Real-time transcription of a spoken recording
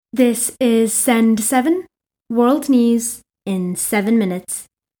This is Send 7, World News in 7 minutes.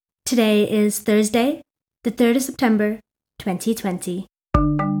 Today is Thursday, the 3rd of September, 2020.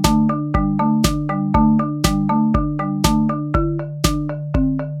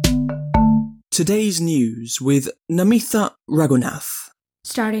 Today's news with Namitha Raghunath.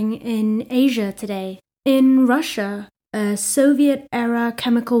 Starting in Asia today. In Russia, a Soviet-era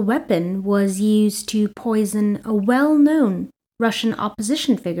chemical weapon was used to poison a well-known Russian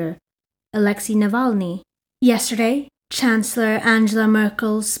opposition figure, Alexei Navalny. Yesterday, Chancellor Angela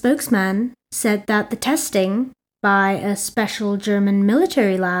Merkel's spokesman said that the testing by a special German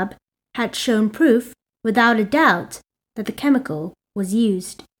military lab had shown proof, without a doubt, that the chemical was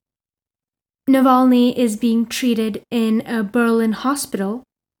used. Navalny is being treated in a Berlin hospital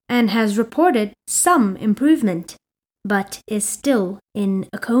and has reported some improvement, but is still in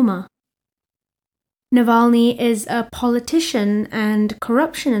a coma. Navalny is a politician and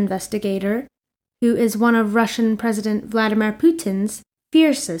corruption investigator who is one of Russian President Vladimir Putin's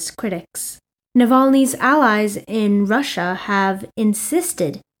fiercest critics. Navalny's allies in Russia have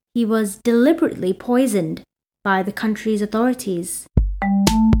insisted he was deliberately poisoned by the country's authorities.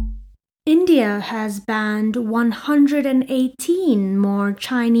 India has banned 118 more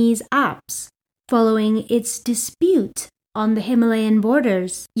Chinese apps following its dispute on the Himalayan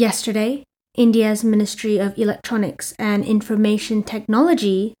borders. Yesterday, India's Ministry of Electronics and Information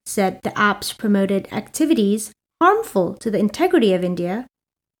Technology said the apps promoted activities harmful to the integrity of India,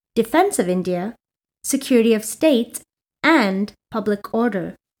 defense of India, security of state, and public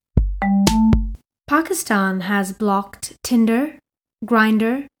order. Pakistan has blocked Tinder,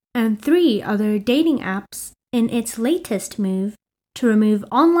 Grindr, and 3 other dating apps in its latest move to remove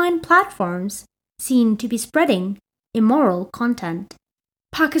online platforms seen to be spreading immoral content.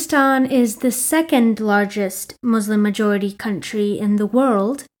 Pakistan is the second largest Muslim-majority country in the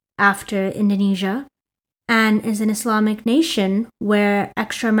world after Indonesia and is an Islamic nation where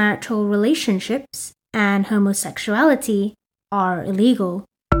extramarital relationships and homosexuality are illegal.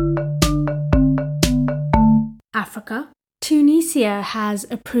 Africa. Tunisia has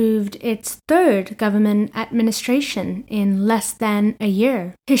approved its 3rd government administration in less than a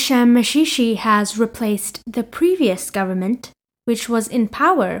year. Hisham Meshishi has replaced the previous government, which was in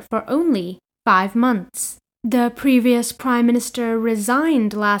power for only 5 months. The previous prime minister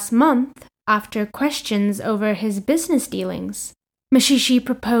resigned last month after questions over his business dealings. Meshishi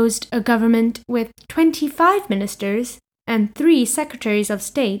proposed a government with 25 ministers and 3 secretaries of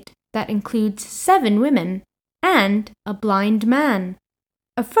state that includes 7 women and a blind man,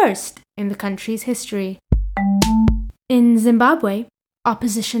 a first in the country's history. In Zimbabwe,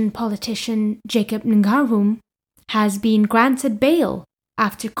 opposition politician Jacob Ngarhum has been granted bail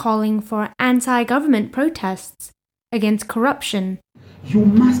after calling for anti-government protests against corruption. You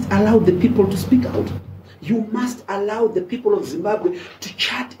must allow the people to speak out. You must allow the people of Zimbabwe to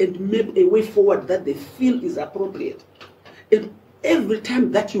chart and map a way forward that they feel is appropriate. And every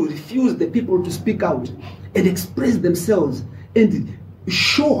time that you refuse the people to speak out and express themselves and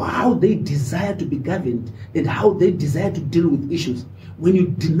show how they desire to be governed and how they desire to deal with issues, when you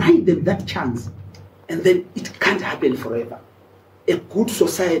deny them that chance, and then it can't happen forever. A good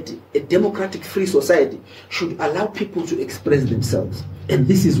society, a democratic free society, should allow people to express themselves. And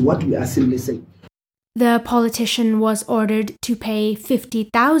this is what we are simply saying. The politician was ordered to pay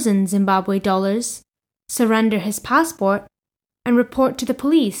 50,000 Zimbabwe dollars, surrender his passport, and report to the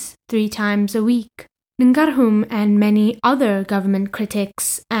police 3 times a week. Ngarhum and many other government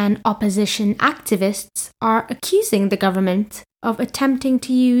critics and opposition activists are accusing the government of attempting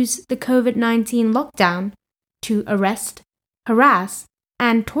to use the COVID-19 lockdown to arrest, harass,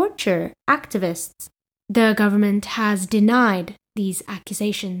 and torture activists. The government has denied these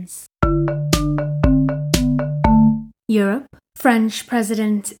accusations. Europe. French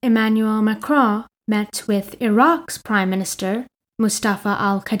President Emmanuel Macron met with Iraq's Prime Minister Mustafa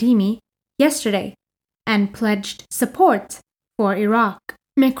al-Kadhimi yesterday and pledged support for Iraq.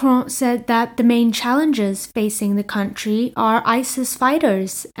 Macron said that the main challenges facing the country are ISIS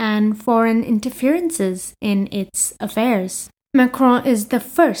fighters and foreign interferences in its affairs. Macron is the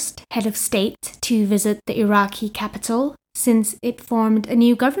first head of state to visit the Iraqi capital since it formed a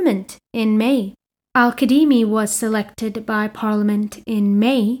new government in May. Al-Kadhimi was selected by Parliament in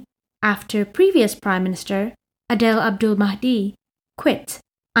May after previous Prime Minister Adel Abdul Mahdi quit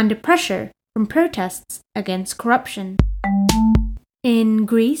under pressure from protests against corruption. In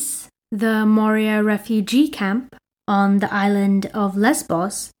Greece, the Moria refugee camp on the island of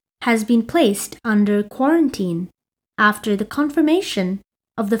Lesbos has been placed under quarantine after the confirmation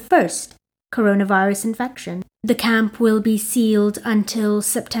of the first coronavirus infection. The camp will be sealed until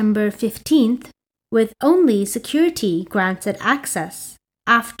September 15th, with only security granted access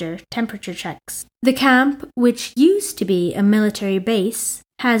after temperature checks. The camp, which used to be a military base,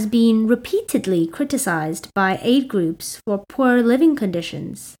 has been repeatedly criticized by aid groups for poor living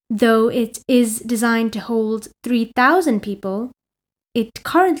conditions. Though it is designed to hold 3,000 people, it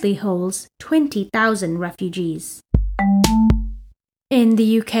currently holds 20,000 refugees. In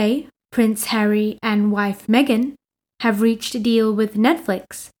the UK, Prince Harry and wife Meghan have reached a deal with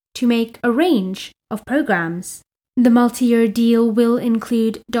Netflix to make a range of programs. The multi-year deal will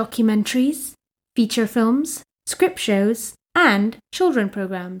include documentaries, feature films, script shows, and children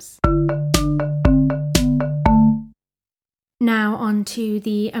programs. Now on to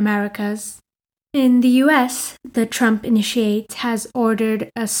the Americas. In the US, the Trump initiate has ordered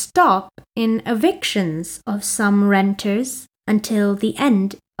a stop in evictions of some renters until the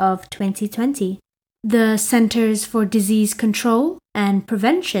end of 2020. The Centers for Disease Control and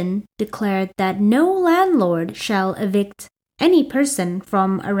Prevention declared that no landlord shall evict any person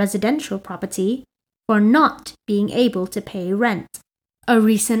from a residential property for not being able to pay rent. A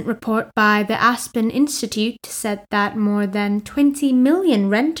recent report by the Aspen Institute said that more than 20 million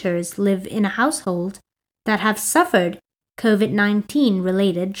renters live in a household that have suffered COVID-19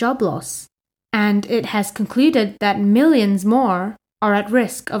 related job loss, and it has concluded that millions more are at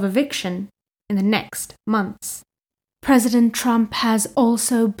risk of eviction in the next months. President Trump has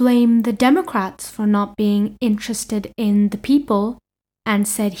also blamed the Democrats for not being interested in the people and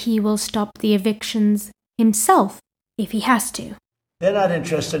said he will stop the evictions himself if he has to. They're not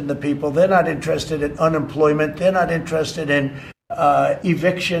interested in the people. They're not interested in unemployment. They're not interested in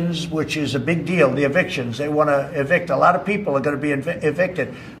evictions, which is a big deal, the evictions. They want to evict. A lot of people are going to be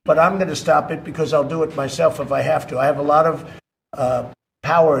evicted. But I'm going to stop it because I'll do it myself if I have to. I have a lot of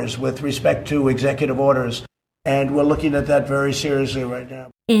powers with respect to executive orders, and we're looking at that very seriously right now.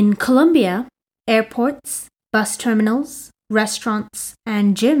 In Colombia, airports, bus terminals, restaurants,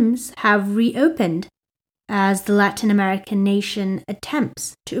 and gyms have reopened as the Latin American nation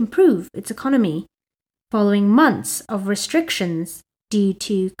attempts to improve its economy following months of restrictions due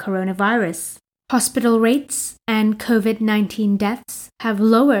to coronavirus. Hospital rates and COVID-19 deaths have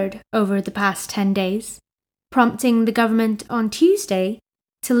lowered over the past 10 days, prompting the government on Tuesday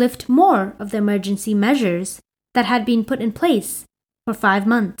to lift more of the emergency measures that had been put in place for 5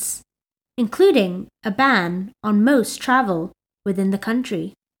 months, including a ban on most travel within the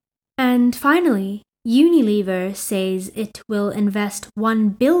country. And finally, Unilever says it will invest 1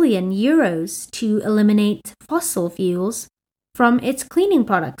 billion euros to eliminate fossil fuels from its cleaning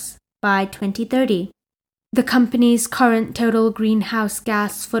products by 2030. The company's current total greenhouse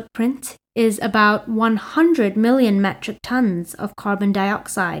gas footprint is about 100 million metric tons of carbon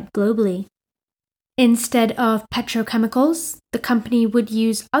dioxide globally. Instead of petrochemicals, the company would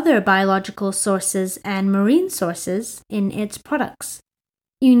use other biological sources and marine sources in its products.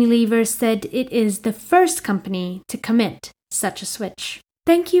 Unilever said it is the first company to commit such a switch.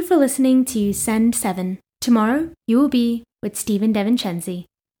 Thank you for listening to Send 7. Tomorrow, you will be with Stephen DeVincenzi.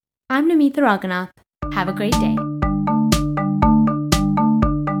 I'm Namitha Raghunath. Have a great day.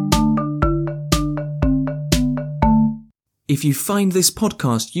 If you find this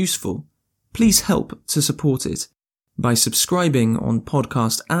podcast useful, please help to support it by subscribing on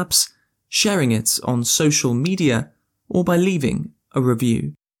podcast apps, sharing it on social media, or by leaving a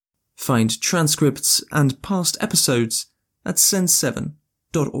review. Find transcripts and past episodes at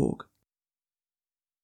send7.org.